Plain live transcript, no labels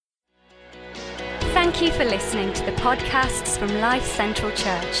Thank you for listening to the podcasts from Life Central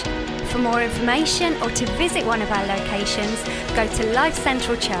Church. For more information or to visit one of our locations, go to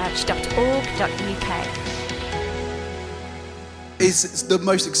lifecentralchurch.org.uk. It's the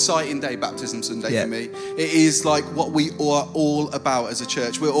most exciting day, Baptism Sunday, for me. It is like what we are all about as a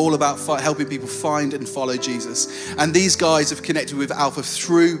church. We're all about helping people find and follow Jesus. And these guys have connected with Alpha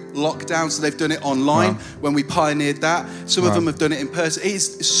through lockdown, so they've done it online when we pioneered that. Some of them have done it in person. It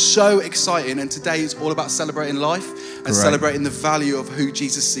is so exciting, and today is all about celebrating life and celebrating the value of who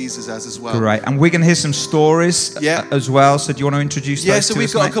Jesus sees us as well. Great. And we're going to hear some stories as well. So do you want to introduce those so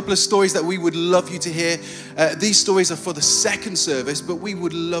we've got a couple of stories that we would love you to hear. These stories are for the second service, but we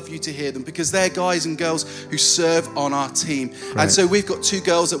would love you to hear them because they're guys and girls who serve on our team. Great. And so we've got two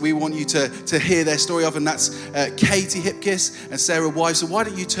girls that we want you to hear their story of, and that's Katie Hipkiss and Sarah Wife. So why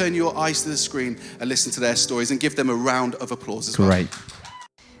don't you turn your eyes to the screen and listen to their stories and give them a round of applause as well. Great.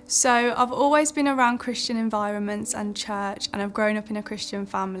 So I've always been around Christian environments and church, and I've grown up in a Christian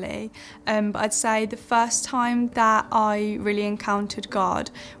family. But I'd say the first time that I really encountered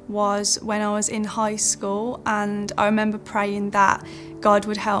God was when I was in high school, and I remember praying that God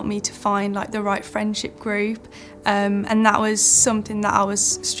would help me to find like the right friendship group. And that was something that I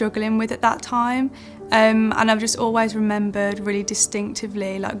was struggling with at that time. And I've just always remembered really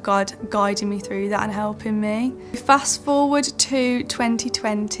distinctively like God guiding me through that and helping me. Fast forward to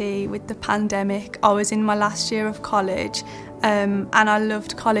 2020 with the pandemic, I was in my last year of college, and I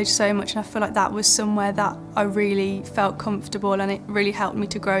loved college so much, and I feel like that was somewhere that I really felt comfortable, and it really helped me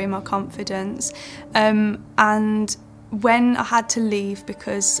to grow in my confidence. And when I had to leave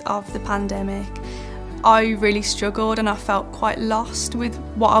because of the pandemic, I really struggled, and I felt quite lost with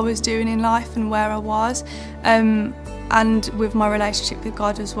what I was doing in life and where I was, and with my relationship with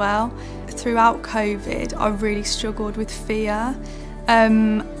God as well. Throughout COVID, I really struggled with fear,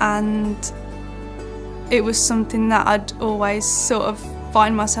 and it was something that I'd always sort of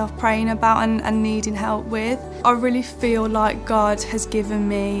find myself praying about and needing help with. I really feel like God has given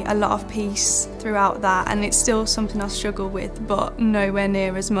me a lot of peace throughout that, and it's still something I struggle with, but nowhere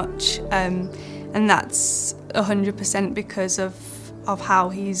near as much. And that's 100% because of how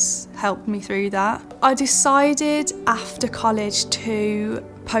he's helped me through that. I decided after college to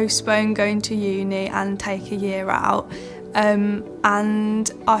postpone going to uni and take a year out. And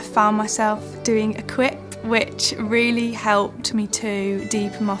I found myself doing Equip, which really helped me to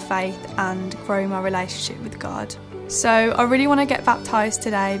deepen my faith and grow my relationship with God. So I really want to get baptised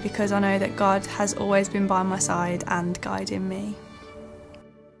today because I know that God has always been by my side and guiding me.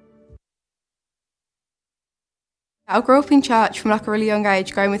 I grew up in church from like a really young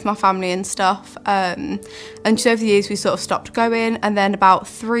age, going with my family and stuff, and just over the years we sort of stopped going, and then about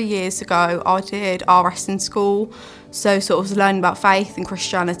 3 years ago I did RS in school, so sort of was learning about faith and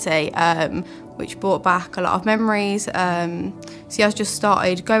Christianity, which brought back a lot of memories. So I just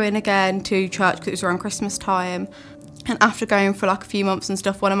started going again to church because it was around Christmas time, and after going for like a few months and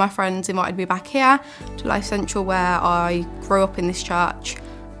stuff, one of my friends invited me back here to Life Central where I grew up in this church.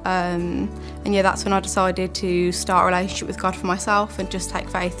 And that's when I decided to start a relationship with God for myself and just take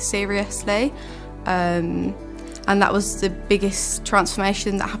faith seriously. And that was the biggest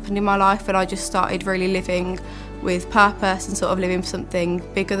transformation that happened in my life, and I just started really living with purpose and sort of living for something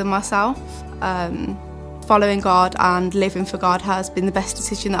bigger than myself. Following God and living for God has been the best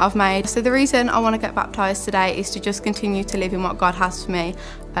decision that I've made. So the reason I want to get baptised today is to just continue to live in what God has for me,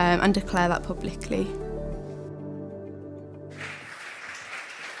 and declare that publicly.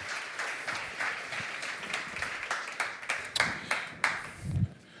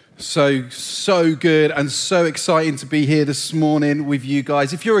 So good and so exciting to be here this morning with you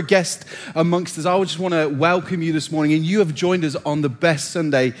guys. If you're a guest amongst us, I would just want to welcome you this morning, and you have joined us on the best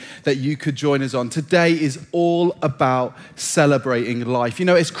Sunday that you could join us on. Today is all about celebrating life. You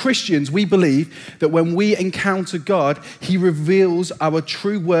know, as Christians, we believe that when we encounter God, he reveals our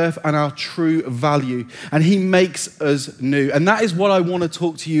true worth and our true value, and he makes us new. And that is what I want to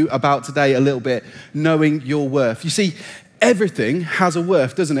talk to you about today a little bit, knowing your worth. You see, everything has a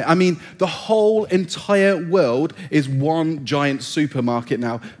worth, doesn't it? I mean, the whole entire world is one giant supermarket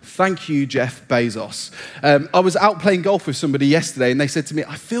now. Thank you, Jeff Bezos. I was out playing golf with somebody yesterday, and they said to me,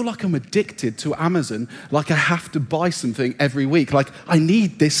 I feel like I'm addicted to Amazon, like I have to buy something every week, like I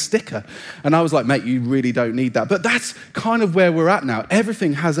need this sticker. And I was like, mate, you really don't need that. But that's kind of where we're at now.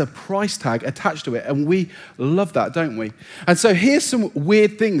 Everything has a price tag attached to it, and we love that, don't we? And so here's some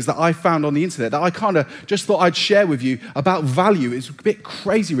weird things that I found on the internet that I kind of just thought I'd share with you about value. It's a bit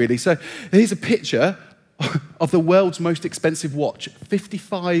crazy, really. So here's a picture of the world's most expensive watch,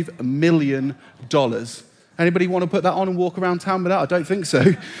 $55 million. Anybody want to put that on and walk around town with that? I don't think so.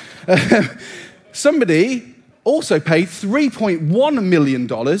 Somebody also paid $3.1 million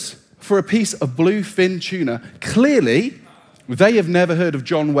for a piece of bluefin tuna. Clearly, they have never heard of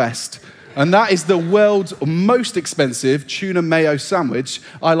John West. And that is the world's most expensive tuna mayo sandwich.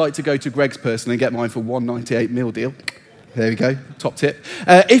 I like to go to Greg's personally and get mine for $1.98 meal deal. There we go, top tip.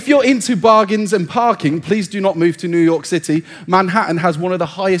 If you're into bargains and parking, please do not move to New York City. Manhattan has one of the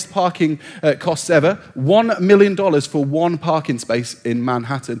highest parking costs ever. $1 million for one parking space in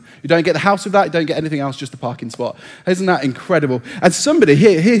Manhattan. You don't get the house with that, you don't get anything else, just a parking spot. Isn't that incredible? And somebody,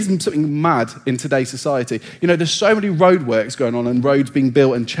 here's something mad in today's society. You know, there's so many roadworks going on and roads being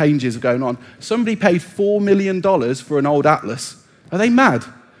built and changes going on. Somebody paid $4 million for an old Atlas. Are they mad?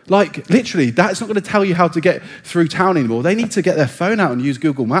 Like, literally, that's not going to tell you how to get through town anymore. They need to get their phone out and use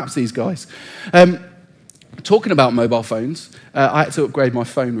Google Maps, these guys. Talking about mobile phones, I had to upgrade my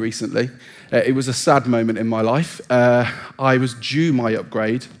phone recently. It was a sad moment in my life. I was due my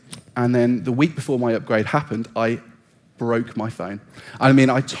upgrade, and then the week before my upgrade happened, I broke my phone. I mean,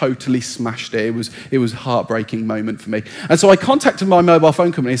 I totally smashed it. It was a heartbreaking moment for me. And so I contacted my mobile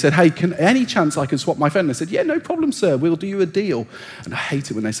phone company and said, hey, any chance I can swap my phone? And they said, yeah, no problem, sir. We'll do you a deal. And I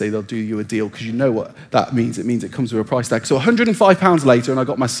hate it when they say they'll do you a deal because you know what that means. It means it comes with a price tag. So £105 later, and I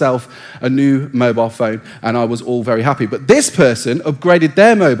got myself a new mobile phone, and I was all very happy. But this person upgraded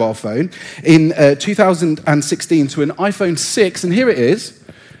their mobile phone in 2016 to an iPhone 6, and here it is.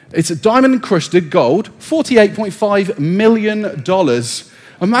 It's a diamond-encrusted gold, $48.5 million.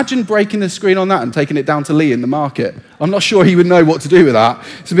 Imagine breaking the screen on that and taking it down to Lee in the market. I'm not sure he would know what to do with that.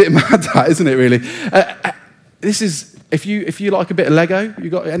 It's a bit mad, that, isn't it, really? This is, if you like a bit of Lego, you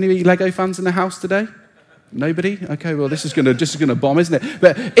got any Lego fans in the house today? Nobody? Okay, well, this is gonna bomb, isn't it?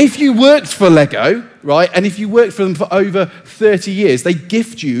 But if you worked for Lego, right, and if you worked for them for over 30 years, they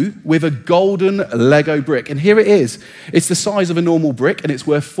gift you with a golden Lego brick. And here it is. It's the size of a normal brick, and it's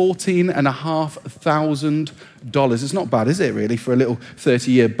worth $14,500. It's not bad, is it, really, for a little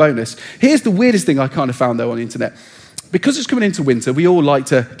 30-year bonus? Here's the weirdest thing I kind of found, though, on the internet. Because it's coming into winter, we all like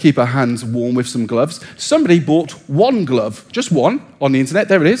to keep our hands warm with some gloves. Somebody bought one glove, just one, on the internet.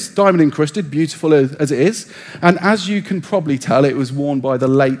 There it is, diamond encrusted, beautiful as it is. And as you can probably tell, it was worn by the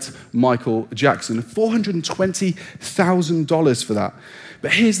late Michael Jackson. $420,000 for that.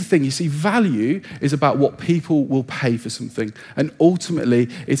 But here's the thing, you see, value is about what people will pay for something. And ultimately,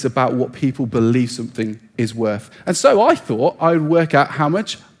 it's about what people believe something is worth. And so I thought I would work out how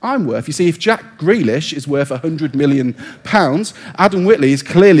much I'm worth. You see, if Jack Grealish is worth £100 million, Adam Whitley is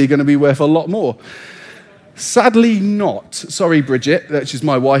clearly going to be worth a lot more. Sadly not. Sorry, Bridget, that's just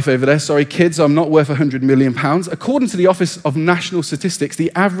my wife over there. Sorry, kids, I'm not worth £100 million. According to the Office of National Statistics,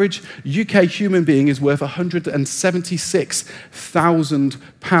 the average UK human being is worth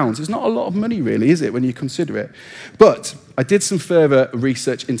 £176,000. It's not a lot of money, really, is it, when you consider it? But I did some further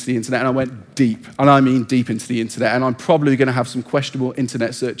research into the internet, and I went deep, and I mean deep into the internet, and I'm probably going to have some questionable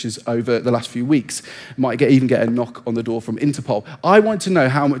internet searches over the last few weeks. Might even get a knock on the door from Interpol. I want to know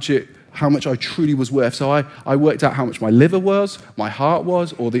how much I truly was worth. So I worked out how much my liver was, my heart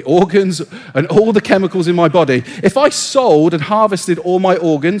was, all the organs, and all the chemicals in my body. If I sold and harvested all my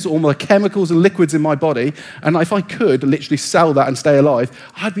organs, all my chemicals and liquids in my body, and if I could literally sell that and stay alive,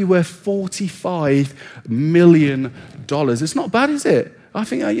 I'd be worth $45 million. It's not bad, is it? I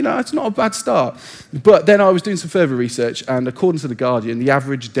think, it's not a bad start. But then I was doing some further research, and according to The Guardian, the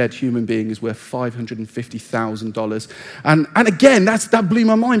average dead human being is worth $550,000. And again, that blew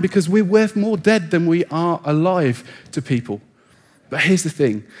my mind, because we're worth more dead than we are alive to people. But here's the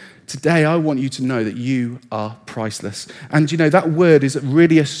thing. Today, I want you to know that you are priceless. And, that word is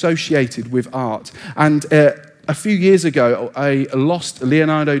really associated with art. And a few years ago, a lost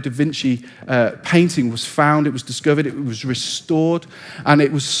Leonardo da Vinci painting was found, it was discovered, it was restored, and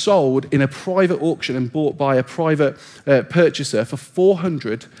it was sold in a private auction and bought by a private purchaser for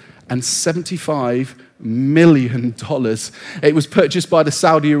 $475 million. It was purchased by the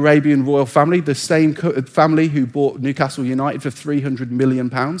Saudi Arabian royal family, the same family who bought Newcastle United for £300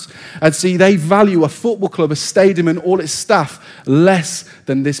 million. And see, they value a football club, a stadium, and all its staff less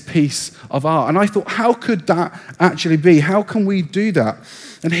than this piece of art. And I thought, how could that actually be? How can we do that?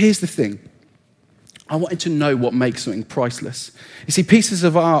 And here's the thing. I wanted to know what makes something priceless. You see, pieces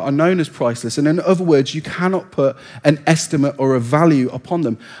of art are known as priceless, and in other words, you cannot put an estimate or a value upon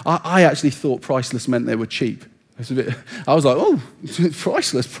them. I actually thought priceless meant they were cheap. I was like, oh,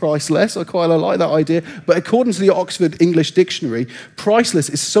 priceless. I quite like that idea. But according to the Oxford English Dictionary, priceless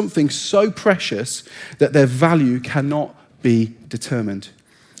is something so precious that their value cannot be determined.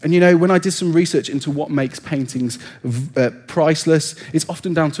 And when I did some research into what makes paintings priceless, it's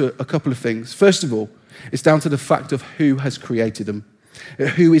often down to a couple of things. First of all, it's down to the fact of who has created them.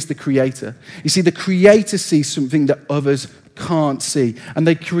 Who is the creator? You see, the creator sees something that others can't see, and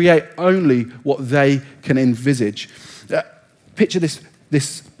they create only what they can envisage. Picture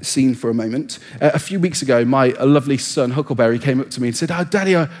this scene for a moment. A few weeks ago, my lovely son, Huckleberry, came up to me and said, "Oh,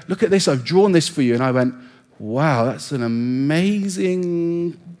 Daddy, look at this. I've drawn this for you." And I went, "Wow, that's an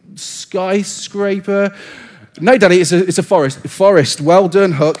amazing skyscraper." "No, Daddy, it's a forest." "Forest, well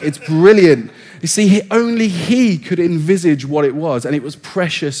done, Huck. It's brilliant." You see, only he could envisage what it was, and it was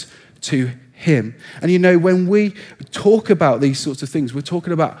precious to him. And you know, when we talk about these sorts of things, we're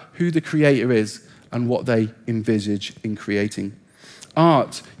talking about who the creator is and what they envisage in creating.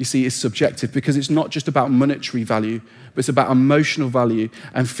 Art, you see, is subjective because it's not just about monetary value, but it's about emotional value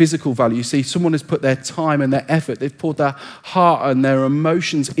and physical value. You see, someone has put their time and their effort, they've poured their heart and their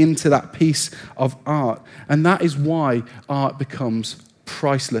emotions into that piece of art. And that is why art becomes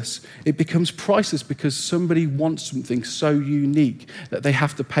priceless. It becomes priceless because somebody wants something so unique that they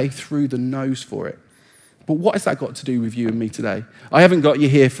have to pay through the nose for it. But what has that got to do with you and me today? I haven't got you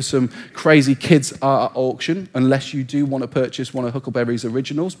here for some crazy kids art auction, unless you do want to purchase one of Huckleberry's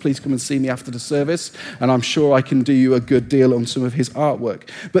originals. Please come and see me after the service, and I'm sure I can do you a good deal on some of his artwork.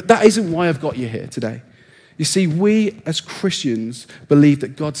 But that isn't why I've got you here today. You see, we as Christians believe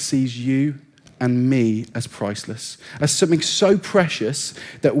that God sees you and me as priceless, as something so precious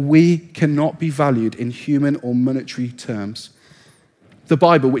that we cannot be valued in human or monetary terms. The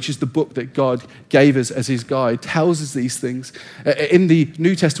Bible, which is the book that God gave us as his guide, tells us these things. In the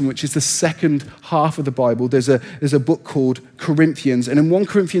New Testament, which is the second half of the Bible, there's a book called Corinthians. And in 1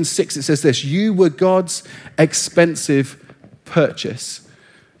 Corinthians 6, it says this: "You were God's expensive purchase."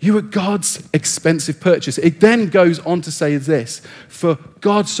 You were God's expensive purchase. It then goes on to say this: "For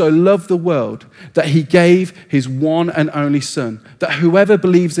God so loved the world that he gave his one and only Son, that whoever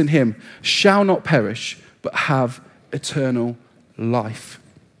believes in him shall not perish, but have eternal life."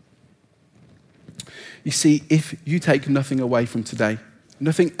 You see, if you take nothing away from today,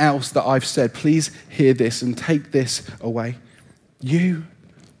 nothing else that I've said, please hear this and take this away. You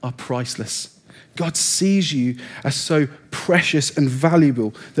are priceless. God sees you as so precious and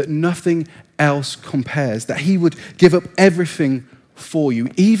valuable that nothing else compares, that he would give up everything for you.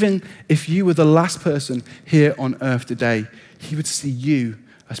 Even if you were the last person here on earth today, he would see you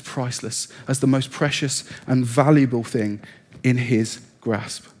as priceless, as the most precious and valuable thing in his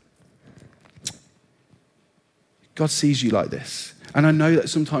grasp. God sees you like this. And I know that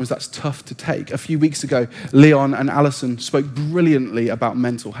sometimes that's tough to take. A few weeks ago, Leon and Alison spoke brilliantly about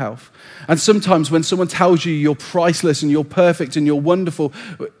mental health. And sometimes when someone tells you you're priceless and you're perfect and you're wonderful,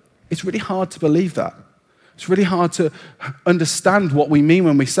 it's really hard to believe that. It's really hard to understand what we mean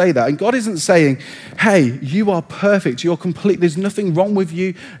when we say that. And God isn't saying, "Hey, you are perfect, you're complete, there's nothing wrong with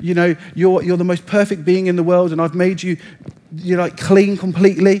you, you know, you're the most perfect being in the world and I've made you, clean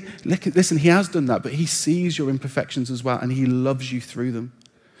completely." Listen, he has done that, but he sees your imperfections as well and he loves you through them.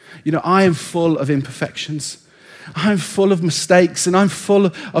 I am full of imperfections. I'm full of mistakes and I'm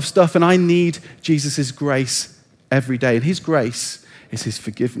full of stuff, and I need Jesus' grace every day. And his grace is his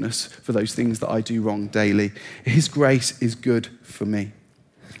forgiveness for those things that I do wrong daily. His grace is good for me.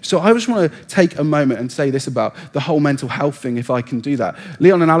 So I just want to take a moment and say this about the whole mental health thing, if I can do that.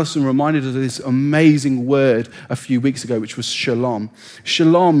 Leon and Alison reminded us of this amazing word a few weeks ago, which was shalom.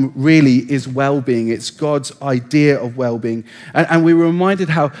 Shalom really is well-being. It's God's idea of well-being. And we were reminded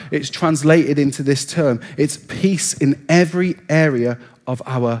how it's translated into this term. It's peace in every area of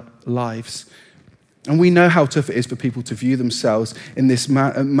our lives. And we know how tough it is for people to view themselves in this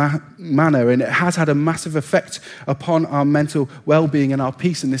manner, and it has had a massive effect upon our mental well-being and our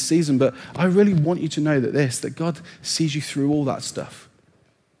peace in this season. But I really want you to know that God sees you through all that stuff.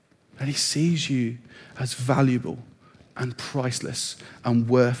 And he sees you as valuable and priceless and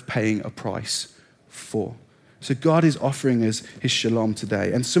worth paying a price for. So God is offering us his shalom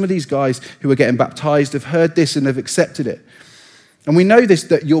today. And some of these guys who are getting baptized have heard this and have accepted it. And we know this,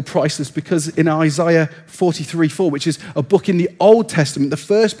 that you're priceless, because in Isaiah 43:4, which is a book in the Old Testament, the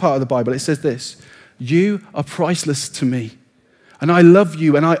first part of the Bible, it says this: "You are priceless to me, and I love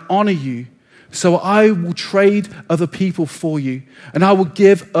you and I honor you. So I will trade other people for you, and I will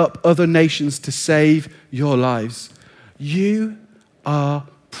give up other nations to save your lives. You are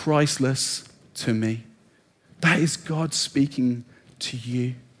priceless to me." That is God speaking to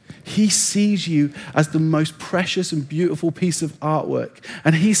you. He sees you as the most precious and beautiful piece of artwork.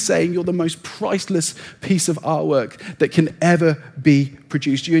 And he's saying you're the most priceless piece of artwork that can ever be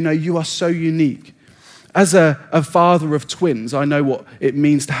produced. You are so unique. As a father of twins, I know what it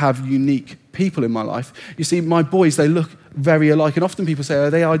means to have unique people in my life. You see, my boys, they look very alike. And often people say, are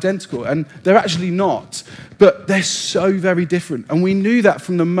they identical? And they're actually not. But they're so very different. And we knew that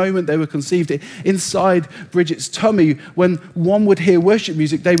from the moment they were conceived. Inside Bridget's tummy, when one would hear worship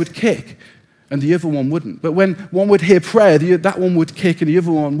music, they would kick. And the other one wouldn't. But when one would hear prayer, that one would kick and the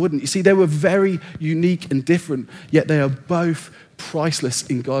other one wouldn't. You see, they were very unique and different, yet they are both priceless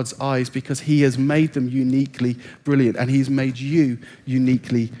in God's eyes because he has made them uniquely brilliant, and he's made you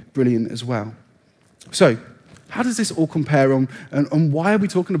uniquely brilliant as well. So, how does this all compare on, and why are we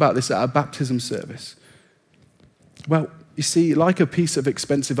talking about this at our baptism service? Well, you see, like a piece of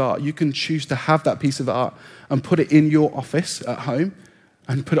expensive art, you can choose to have that piece of art and put it in your office at home,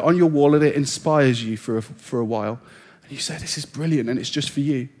 and put it on your wall, and it inspires you for a while. And you say, this is brilliant, and it's just for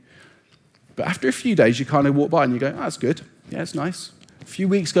you. But after a few days, you kind of walk by and you go, oh, that's good. Yeah, it's nice. A few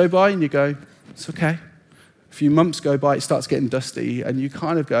weeks go by and you go, it's okay. A few months go by, it starts getting dusty, and you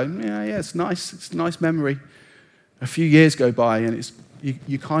kind of go, yeah, it's nice. It's a nice memory. A few years go by, and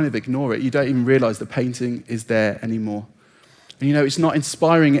you kind of ignore it. You don't even realize the painting is there anymore. And you know, it's not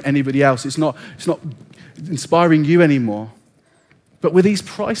inspiring anybody else. It's not inspiring you anymore. But with these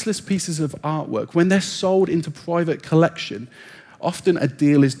priceless pieces of artwork, when they're sold into private collection, often a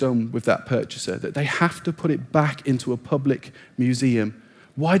deal is done with that purchaser, that they have to put it back into a public museum.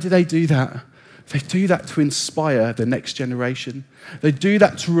 Why do they do that? They do that to inspire the next generation. They do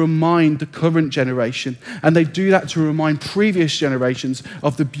that to remind the current generation, and they do that to remind previous generations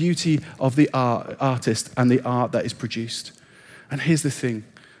of the beauty of the artist and the art that is produced. And here's the thing.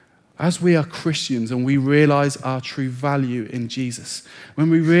 As we are Christians and we realize our true value in Jesus,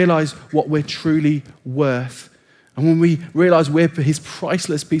 when we realize what we're truly worth, and when we realize we're his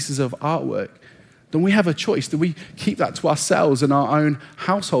priceless pieces of artwork, then we have a choice. Do we keep that to ourselves and our own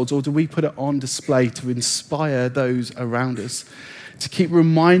households, or do we put it on display to inspire those around us, to keep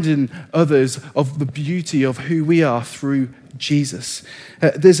reminding others of the beauty of who we are through Jesus?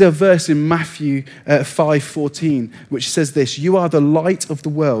 There's a verse in Matthew 5:14 which says this: you are the light of the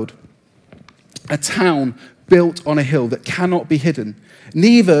world, a town built on a hill that cannot be hidden.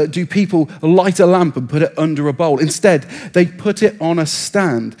 Neither do people light a lamp and put it under a bowl. Instead, they put it on a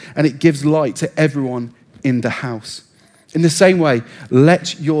stand, and it gives light to everyone in the house. In the same way,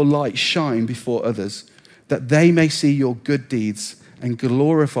 let your light shine before others, that they may see your good deeds and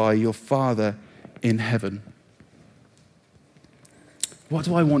glorify your Father in heaven. What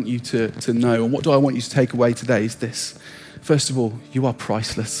do I want you to know, and what do I want you to take away today is this. First of all, you are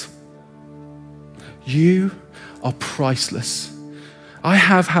priceless. You are priceless. I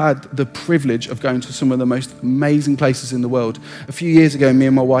have had the privilege of going to some of the most amazing places in the world. A few years ago, me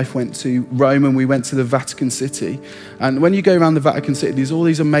and my wife went to Rome, and we went to the Vatican City. And when you go around the Vatican City, there's all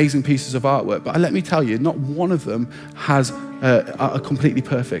these amazing pieces of artwork. But let me tell you, not one of them are completely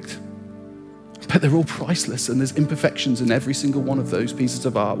perfect. But they're all priceless, and there's imperfections in every single one of those pieces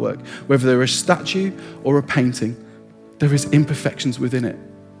of artwork. Whether they're a statue or a painting, there is imperfections within it.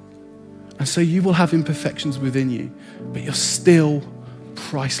 And so you will have imperfections within you, but you're still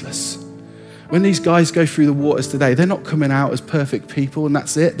priceless. When these guys go through the waters today, they're not coming out as perfect people and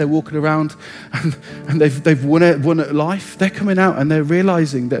that's it. They're walking around and they've won at life. They're coming out and they're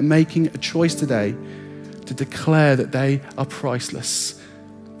realizing that making a choice today to declare that they are priceless.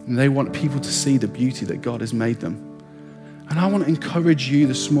 And they want people to see the beauty that God has made them. And I want to encourage you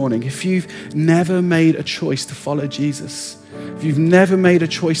this morning, if you've never made a choice to follow Jesus, if you've never made a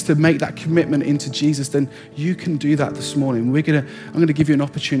choice to make that commitment into Jesus, then you can do that this morning. I'm going to give you an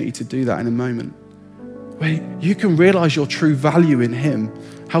opportunity to do that in a moment, where you can realize your true value in him,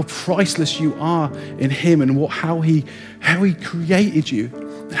 how priceless you are in him, and how he created you,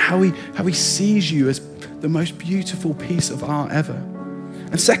 and how he sees you as the most beautiful piece of art ever.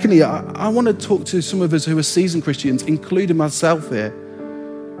 And secondly, I want to talk to some of us who are seasoned Christians, including myself here.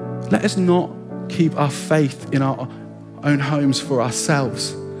 Let us not keep our faith in our own homes for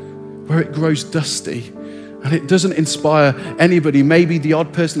ourselves, where it grows dusty and it doesn't inspire anybody, maybe the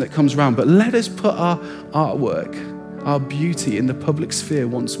odd person that comes around. But let us put our artwork, our beauty in the public sphere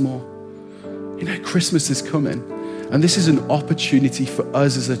once more. You know, Christmas is coming, and this is an opportunity for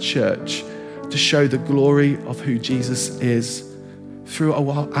us as a church to show the glory of who Jesus is through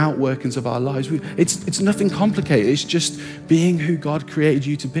our outworkings of our lives. It's nothing complicated. It's just being who God created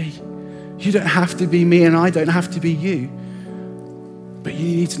you to be. You don't have to be me, and I don't have to be you. But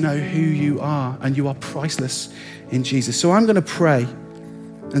you need to know who you are, and you are priceless in Jesus. So I'm going to pray,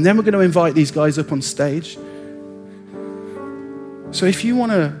 and then we're going to invite these guys up on stage. So if you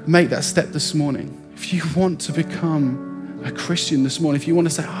want to make that step this morning, if you want to become a Christian this morning, if you want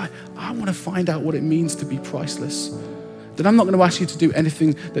to say, I want to find out what it means to be priceless, then I'm not going to ask you to do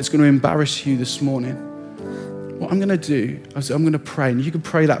anything that's going to embarrass you this morning. what I'm going to do is I'm going to pray, and you can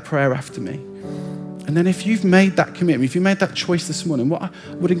pray that prayer after me. And then if you've made that commitment, if you made that choice this morning, what I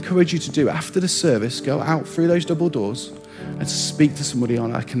would encourage you to do after the service, go out through those double doors and speak to somebody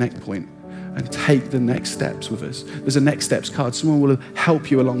on our Connect point and take the next steps with us. There's a next steps card. Someone will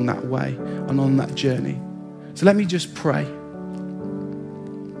help you along that way and on that journey. So let me just pray.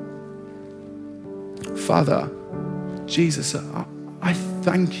 Father, Jesus, I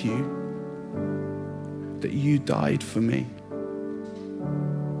thank you that you died for me.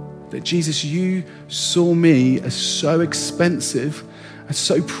 That Jesus, you saw me as so expensive and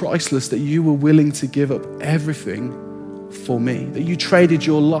so priceless that you were willing to give up everything for me. That you traded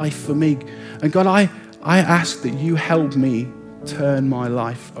your life for me. And God, I ask that you help me turn my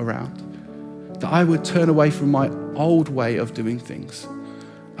life around. That I would turn away from my old way of doing things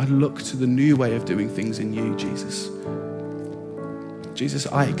and look to the new way of doing things in you, Jesus. Jesus,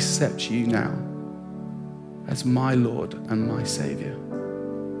 I accept you now as my Lord and my Savior.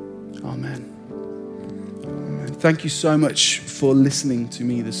 Amen. Amen. Thank you so much for listening to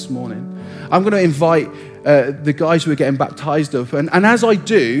me this morning. I'm going to invite the guys who are getting baptized up. And as I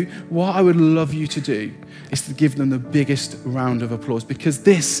do, what I would love you to do is to give them the biggest round of applause, because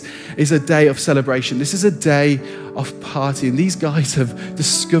this is a day of celebration. This is a day of partying. These guys have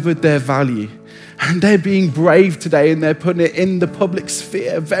discovered their value, and they're being brave today, and they're putting it in the public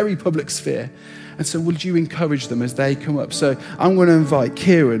sphere, a very public sphere. And so would you encourage them as they come up? So I'm going to invite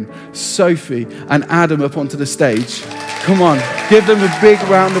Kieran, Sophie, and Adam up onto the stage. Come on, give them a big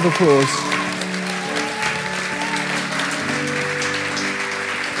round of applause.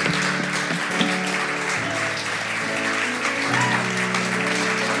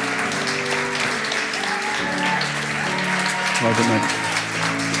 Well done, mate.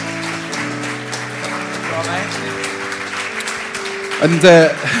 And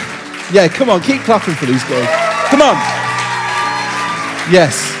yeah, come on, keep clapping for these guys. Come on.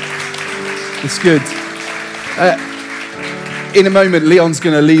 Yes, it's good. In a moment, Leon's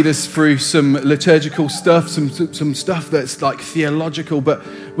going to lead us through some liturgical stuff, some stuff that's like theological, but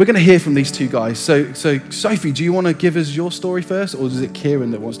we're going to hear from these two guys. So Sophie, do you want to give us your story first, or is it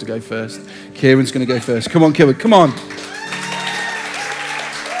Kieran that wants to go first? Kieran's going to go first. Come on, Kieran, come on.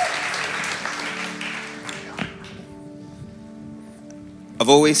 I've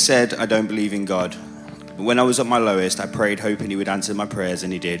always said I don't believe in God. But when I was at my lowest, I prayed hoping he would answer my prayers,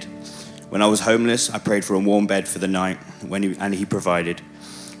 and he did. When I was homeless, I prayed for a warm bed for the night, and he provided.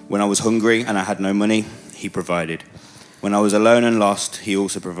 When I was hungry and I had no money, he provided. When I was alone and lost, he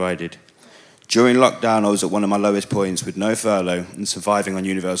also provided. During lockdown, I was at one of my lowest points with no furlough and surviving on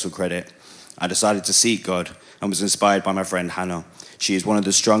universal credit. I decided to seek God and was inspired by my friend Hannah. She is one of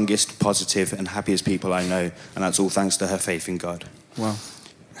the strongest, positive, and happiest people I know, and that's all thanks to her faith in God. Wow.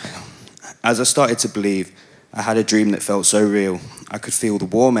 As I started to believe, I had a dream that felt so real. I could feel the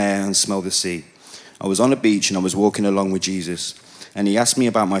warm air and smell the sea. I was on a beach and I was walking along with Jesus, and he asked me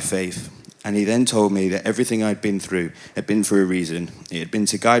about my faith. And he then told me that everything I'd been through had been for a reason. It had been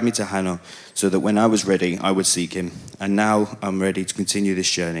to guide me to Hannah, so that when I was ready, I would seek him. And now I'm ready to continue this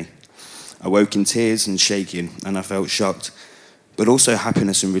journey. I woke in tears and shaking, and I felt shocked, but also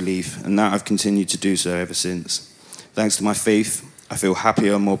happiness and relief, and that I've continued to do so ever since. Thanks to my faith, I feel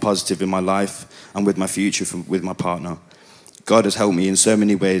happier and more positive in my life and with my future with my partner. God has helped me in so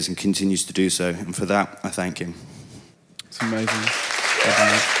many ways and continues to do so, and for that, I thank him. It's amazing.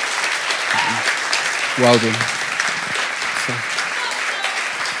 Well done.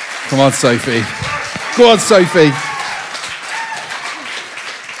 Come on, Sophie. Go on, Sophie.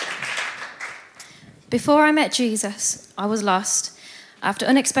 Before I met Jesus, I was lost. After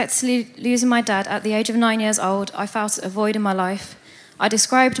unexpectedly losing my dad at the age of 9 years old, I felt a void in my life. I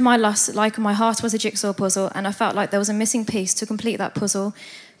described my loss like my heart was a jigsaw puzzle, and I felt like there was a missing piece to complete that puzzle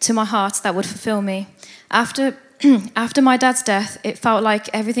to my heart that would fulfill me. After my dad's death, it felt like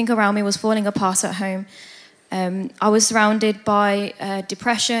everything around me was falling apart at home. I was surrounded by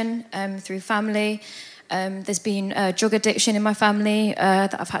depression through family. There's been drug addiction in my family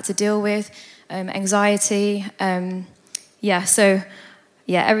that I've had to deal with, anxiety.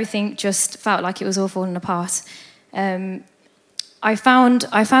 Everything just felt like it was all falling apart. I found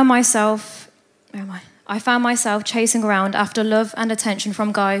myself chasing around after love and attention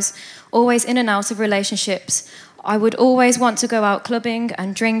from guys, always in and out of relationships. I would always want to go out clubbing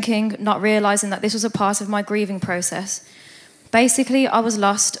and drinking, not realizing that this was a part of my grieving process. Basically, I was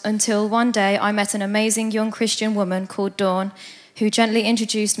lost until one day I met an amazing young Christian woman called Dawn, who gently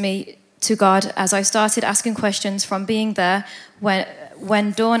introduced me to God as I started asking questions from being there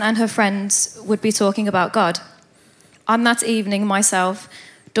when Dawn and her friends would be talking about God. On that evening, myself,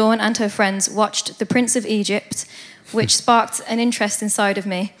 Dawn and her friends watched The Prince of Egypt, which sparked an interest inside of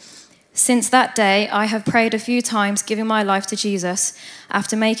me. Since that day, I have prayed a few times giving my life to Jesus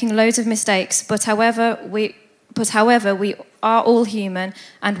after making loads of mistakes, but however, we are all human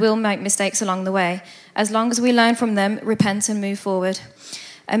and will make mistakes along the way. As long as we learn from them, repent and move forward.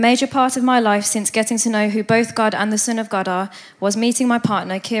 A major part of my life since getting to know who both God and the Son of God are was meeting my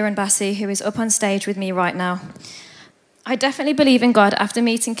partner, Kieran Bassey, who is up on stage with me right now. I definitely believe in God after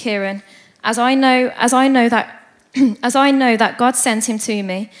meeting Kieran, as I know that God sent him to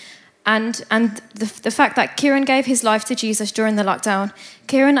me. And the fact that Kieran gave his life to Jesus during the lockdown.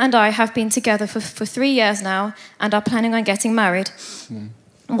 Kieran and I have been together for 3 years now and are planning on getting married.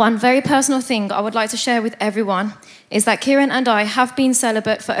 One very personal thing I would like to share with everyone is that Kieran and I have been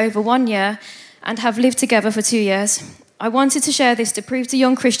celibate for over 1 year and have lived together for 2 years. I wanted to share this to prove to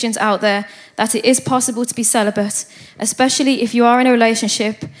young Christians out there that it is possible to be celibate, especially if you are in a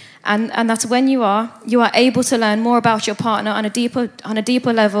relationship, and that when you are able to learn more about your partner on a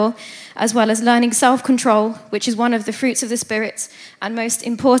deeper level, as well as learning self-control, which is one of the fruits of the Spirit, and most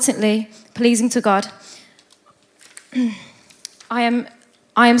importantly, pleasing to God. I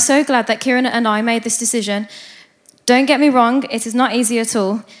am so glad that Kieran and I made this decision. Don't get me wrong, it is not easy at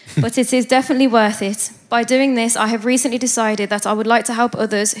all, but it is definitely worth it. By doing this, I have recently decided that I would like to help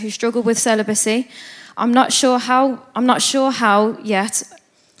others who struggle with celibacy. I'm not sure how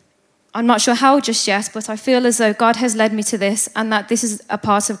just yet, but I feel as though God has led me to this and that this is a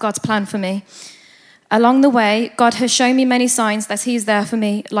part of God's plan for me. Along the way, God has shown me many signs that he's there for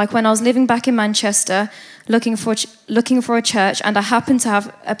me, like when I was living back in Manchester, looking for a church, and I happened to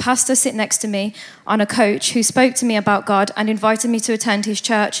have a pastor sit next to me on a coach who spoke to me about God and invited me to attend his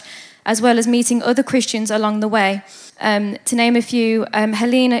church, as well as meeting other Christians along the way. To name a few,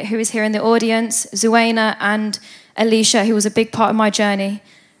 Helena, who is here in the audience, Zuena, and Alicia, who was a big part of my journey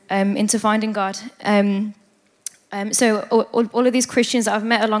into finding God. So all of these Christians that I've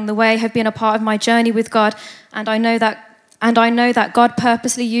met along the way have been a part of my journey with God, and I know that God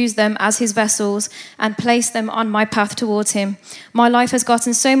purposely used them as his vessels and placed them on my path towards him. My life has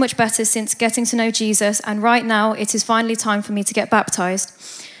gotten so much better since getting to know Jesus, and right now it is finally time for me to get baptized.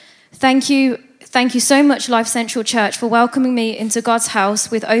 Thank you so much, Life Central Church, for welcoming me into God's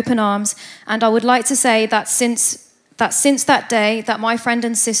house with open arms, and I would like to say that since that day that my friend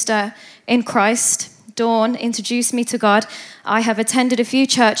and sister in Christ, Dawn, introduced me to God, I have attended a few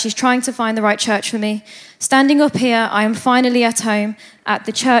churches trying to find the right church for me. Standing up here, I am finally at home at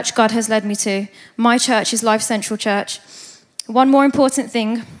the church God has led me to. My church is Life Central Church. One more important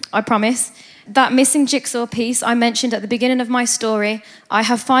thing, I promise. That missing jigsaw piece I mentioned at the beginning of my story, I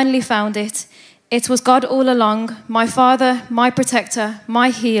have finally found it. It was God all along, my Father, my protector,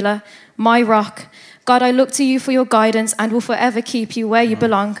 my healer, my rock. God, I look to you for your guidance and will forever keep you where you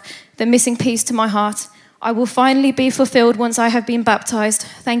belong, the missing piece to my heart. I will finally be fulfilled once I have been baptized.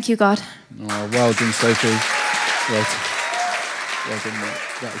 Thank you, God. Oh, well done, Sophie. Well done, mate.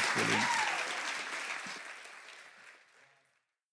 That is brilliant.